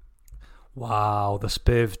fight? Wow, the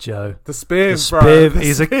Spiv, Joe. The Spiv, the bro.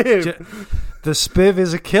 The Spiv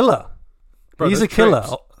is a killer. Bro, he's a killer.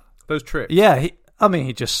 Trips. Those trips. Yeah, he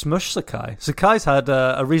just smushed Sakai. Sakai's had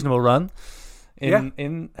a reasonable run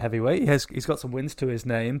in heavyweight. He's got some wins to his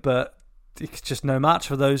name, but it's just no match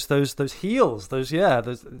for those heels. Those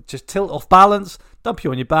just tilt off balance, dump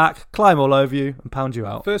you on your back, climb all over you, and pound you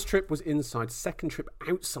out. First trip was inside. Second trip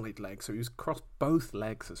outside leg, so he was across both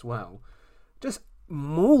legs as well. Just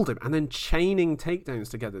mauled him, and then chaining takedowns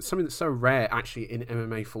together. Something that's so rare actually in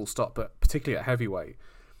MMA, full stop, but particularly at heavyweight.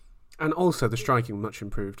 And also the striking much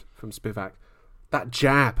improved from Spivak. That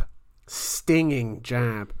jab, stinging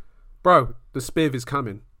jab, bro. The Spiv is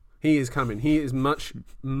coming. He is coming. He is much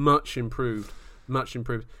improved. Much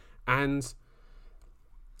improved. And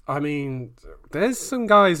I mean, there's some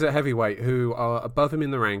guys at heavyweight who are above him in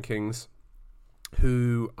the rankings,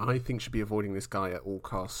 who I think should be avoiding this guy at all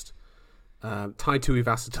cost. Tai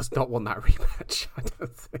Tuivasa does not want that rematch, I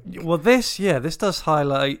don't think. Well, this does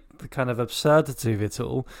highlight the kind of absurdity of it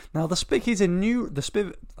all. Now, the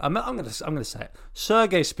Spiv. I'm going to say it.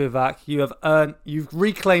 Sergey Spivak, you've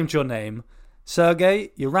reclaimed your name. Sergey,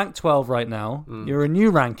 you're ranked 12 right now. You're a new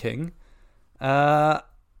ranking, and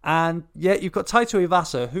yet you've got Tai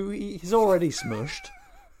Tuivasa, who he's already smushed,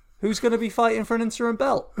 who's going to be fighting for an interim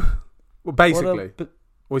belt. Well, basically,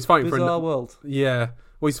 he's fighting for a world. Yeah,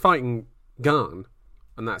 well, he's fighting Gane,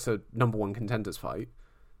 and that's a number one contenders fight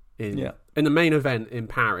in the main event in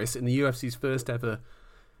Paris, in the UFC's first ever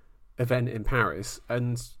event in Paris.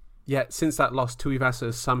 And yet, since that loss, Tuivasa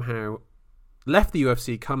has somehow left the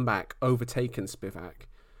UFC, come back, overtaken Spivak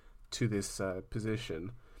to this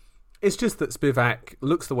position. It's just that Spivak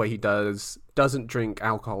looks the way he does, doesn't drink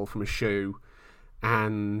alcohol from a shoe,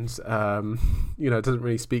 and doesn't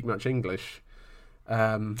really speak much English.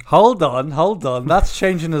 Hold on. That's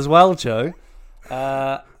changing as well, Joe.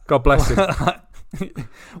 God bless him.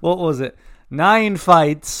 What was it? 9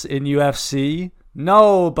 fights in UFC,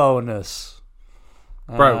 no bonus.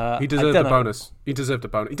 Bro, he deserved a bonus. He deserved a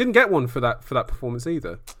bonus. He didn't get one for that performance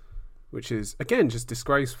either, which is, again, just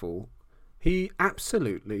disgraceful. He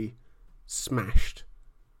absolutely smashed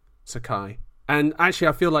Sakai. And actually,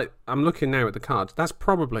 I feel like I'm looking now at the card. That's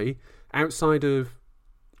probably, outside of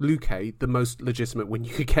Luque, the most legitimate win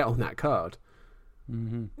you could get on that card.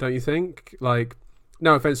 Mm-hmm. Don't you think? Like,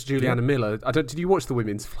 no offense to Juliana Miller. Did you watch the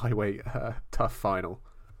women's flyweight tough final?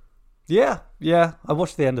 Yeah. I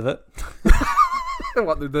watched the end of it.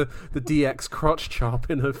 What, the DX crotch chop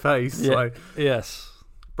in her face? Yeah. Like, yes,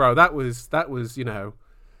 bro. That was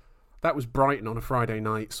Brighton on a Friday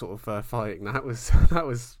night sort of fighting. That was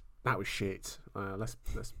shit. Let's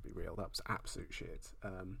be real. That was absolute shit.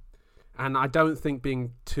 And I don't think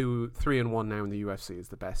being 3-1 now in the UFC is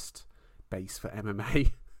the best base for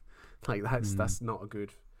MMA. Like that's not a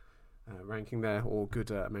good ranking there, or good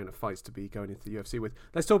amount of fights to be going into the UFC with.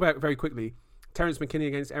 Let's talk about very quickly Terence McKinney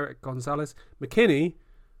against Eric Gonzalez. McKinney,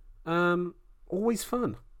 always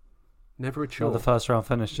fun, never a chore. Another first round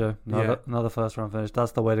finish, Joe. Another first round finish.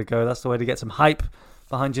 That's the way to go. That's the way to get some hype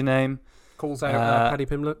behind your name. Calls out Paddy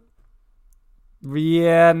Pimblett.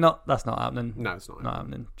 Yeah, that's not happening. No, it's not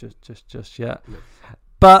happening. Just yet. No.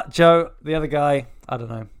 But Joe, the other guy, I don't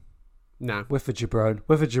know. No. Whifford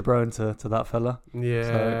Jabron to that fella. Yeah,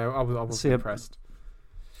 so, I was impressed.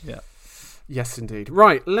 Yeah. Yes, indeed.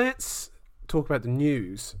 Right, let's talk about the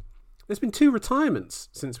news. There's been 2 retirements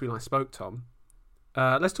since we last spoke, Tom.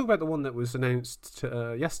 Let's talk about the one that was announced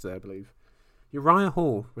yesterday, I believe. Uriah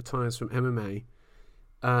Hall retires from MMA.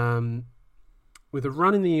 With a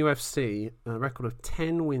run in the UFC, a record of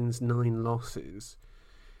 10 wins, 9 losses.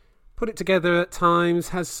 Put it together at times,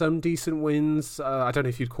 has some decent wins. I don't know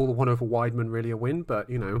if you'd call the one over Weidman really a win, but,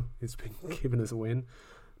 it's been given as a win.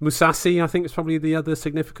 Mousasi, I think, is probably the other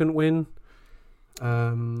significant win.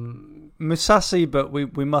 Mousasi, but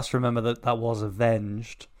we must remember that was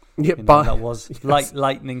avenged. Yeah, but that was like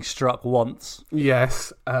lightning struck once.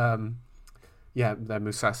 Yes. Then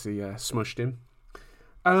Mousasi smushed him.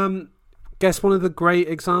 guess one of the great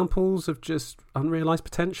examples of just unrealised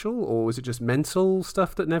potential, or was it just mental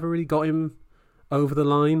stuff that never really got him over the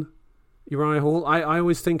line? Uriah Hall. I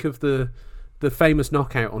always think of the famous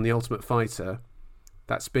knockout on The Ultimate Fighter,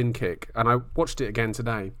 that spin kick, and I watched it again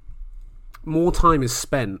today. More time is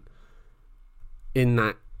spent in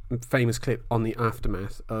that famous clip on the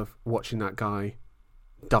aftermath of watching that guy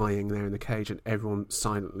dying there in the cage and everyone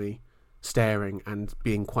silently staring and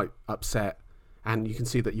being quite upset, and you can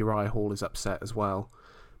see that Uriah Hall is upset as well.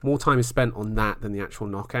 More time is spent on that than the actual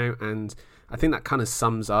knockout, and I think that kind of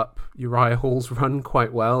sums up Uriah Hall's run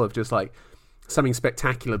quite well, of just like something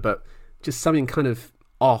spectacular but just something kind of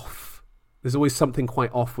off. There's always something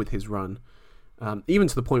quite off with his run, even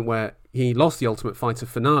to the point where he lost the Ultimate Fighter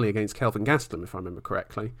finale against Kelvin Gastelum, if I remember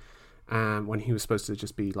correctly, when he was supposed to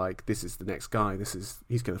just be like, this is the next guy,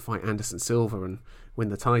 he's going to fight Anderson Silva and win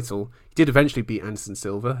the title. He did eventually beat Anderson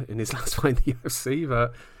Silva in his last fight in the UFC,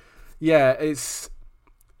 but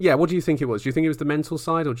what do you think it was? Do you think it was the mental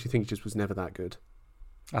side, or do you think he just was never that good?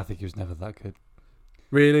 I think he was never that good.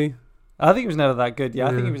 Really? I think he was never that good, yeah.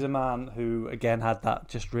 I think he was a man who, again, had that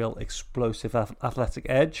just real explosive athletic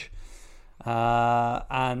edge.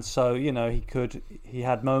 And so, he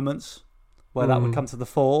had moments where that would come to the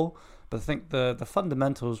fore, but I think the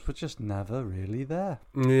fundamentals were just never really there.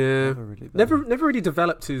 Yeah. Never really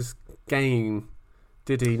developed his game,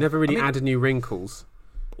 did he? Never really added new wrinkles.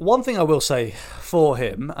 One thing I will say for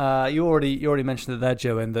him, you already mentioned it there,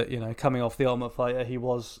 Joe, in that, coming off The Ultimate Fighter, he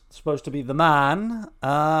was supposed to be the man,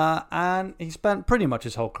 and he spent pretty much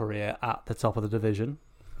his whole career at the top of the division,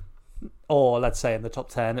 or let's say in the top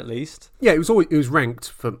 10 at least. Yeah, he was ranked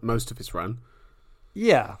for most of his run.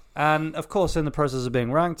 Yeah, and of course, in the process of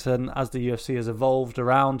being ranked, and as the UFC has evolved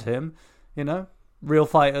around him, real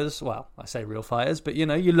fighters, well, I say real fighters, but, you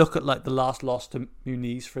look at, like, the last loss to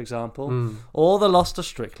Muniz, for example, or the loss to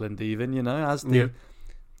Strickland even, as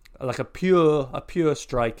like a pure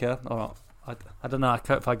striker, or I don't know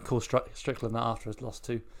if I can call Strickland that after his loss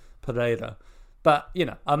to Pereira, but,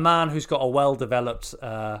 a man who's got a well-developed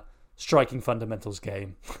striking fundamentals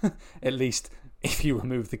game, at least if you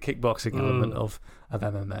remove the kickboxing element of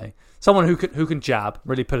MMA. Someone who can jab,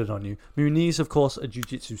 really put it on you. Muniz, of course, a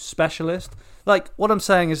jiu-jitsu specialist. Like, what I'm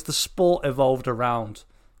saying is the sport evolved around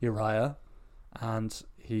Uriah, and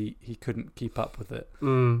he couldn't keep up with it.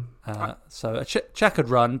 So a checkered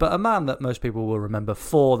run, but a man that most people will remember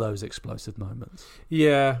for those explosive moments.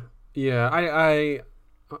 Yeah.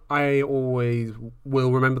 I always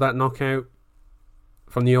will remember that knockout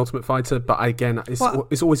from The Ultimate Fighter, but again, it's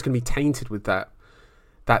always going to be tainted with that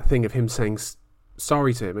thing of him saying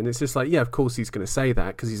sorry to him, and it's just like, yeah, of course he's going to say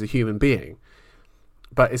that because he's a human being,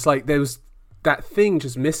 but it's like there was that thing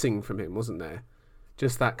just missing from him, wasn't there?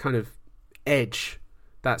 Just that kind of edge,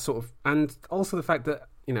 that sort of, and also the fact that,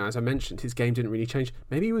 as I mentioned, his game didn't really change.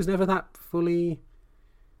 Maybe he was never that fully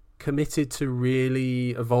committed to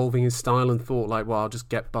really evolving his style and thought like, well, I'll just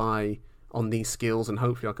get by on these skills and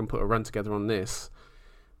hopefully I can put a run together on this.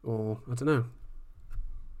 Or I don't know.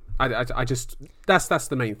 I just that's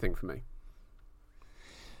the main thing for me.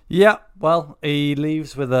 Yeah, well, he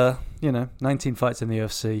leaves with 19 fights in the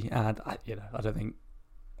UFC, and I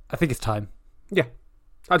think it's time. Yeah,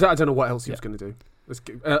 I don't know what else he was going to do,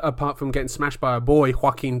 apart from getting smashed by a boy,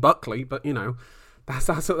 Joaquin Buckley. But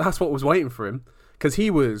that's what was waiting for him, because he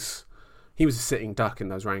was a sitting duck in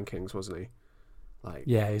those rankings, wasn't he? Like,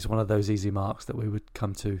 yeah, he's one of those easy marks that we would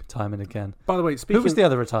come to time and again. By the way, who was the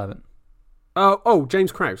other retirement?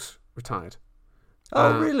 James Krause retired.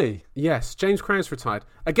 Oh, really? Yes, James Krause retired.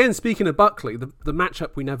 Again, speaking of Buckley, the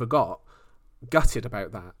matchup we never got. Gutted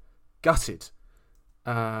about that. Gutted.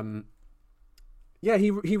 Yeah,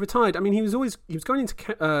 he retired. I mean, he was going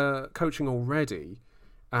into coaching already.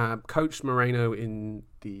 Coached Moreno in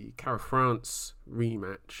the Cara France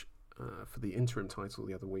rematch for the interim title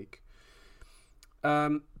the other week.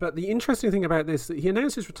 But the interesting thing about this, he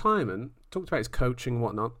announced his retirement, talked about his coaching and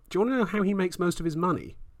whatnot. Do you want to know how he makes most of his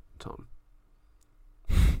money, Tom?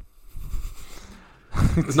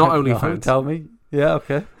 It's not OnlyFans. Tell me. Yeah,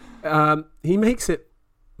 okay. He makes it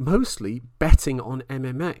mostly betting on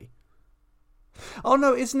MMA. Oh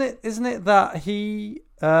no, isn't it that he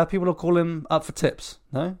people will call him up for tips?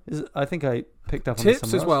 No, I think I picked up on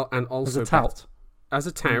tips as well, and also as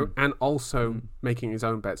a tout, and also making his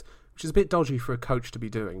own bets, which is a bit dodgy for a coach to be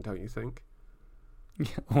doing, don't you think?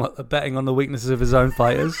 What, betting on the weaknesses of his own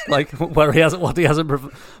fighters, like what he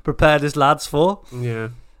hasn't prepared his lads for? Yeah.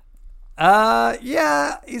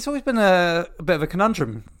 Yeah, he's always been a bit of a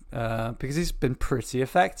conundrum because he's been pretty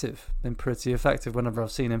effective. Whenever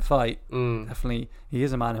I've seen him fight. Definitely, he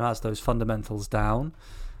is a man who has those fundamentals down.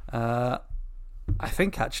 I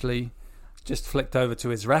think actually, just flicked over to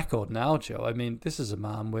his record now, Joe. I mean, this is a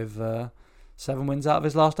man with 7 wins out of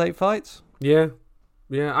his last 8 fights. Yeah.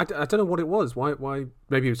 I don't know what it was. Why?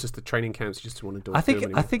 Maybe it was just the training camps. You just want to do. I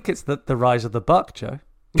think it's the rise of the buck, Joe.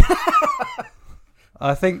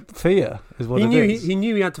 I think fear is what it is. He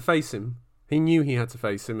knew he had to face him. He knew he had to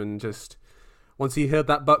face him, and just once he heard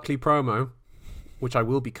that Buckley promo, which I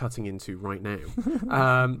will be cutting into right now,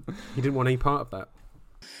 he didn't want any part of that.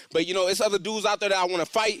 But, you know, it's other dudes out there that I want to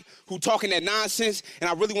fight who talking that nonsense, and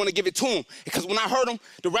I really want to give it to them. Because when I heard them,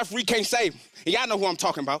 the referee can't save him. And y'all know who I'm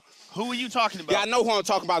talking about. Who are you talking about? Yeah, I know who I'm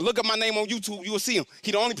talking about. Look at my name on YouTube. You will see him.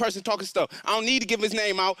 He the only person talking stuff. I don't need to give his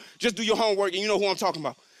name out. Just do your homework, and you know who I'm talking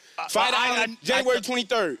about. Fight Island, January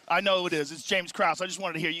 23rd. I know who it is. It's James Krause. I just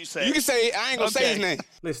wanted to hear you say it. You can say it. I ain't going to say his name.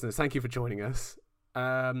 Listeners, thank you for joining us.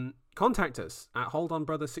 Contact us at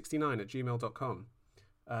holdonbrother69@gmail.com.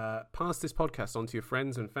 Pass this podcast on to your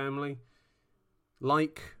friends and family.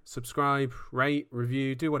 Like, subscribe, rate,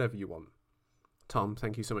 review, do whatever you want. Tom,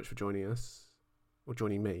 thank you so much for joining us, or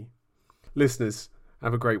joining me. Listeners,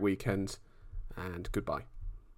 have a great weekend, and goodbye.